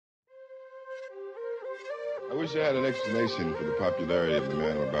I wish I had an explanation for the popularity of the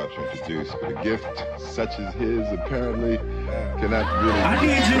man I'm about to introduce, but a gift such as his apparently cannot really... I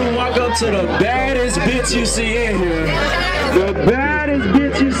need you to walk up to the baddest bitch you see in here. The baddest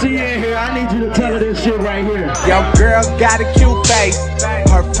bitch you see in here. I need you to tell her this shit right here. Your girl got a cute face.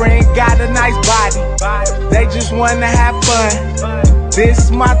 Her friend got a nice body. They just wanna have fun.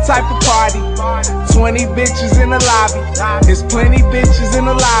 This my type of party. 20 bitches in the lobby. There's plenty bitches in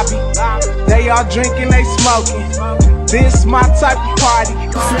the lobby. They all drinking, they smoking. This my type of party.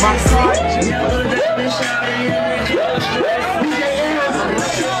 My car just...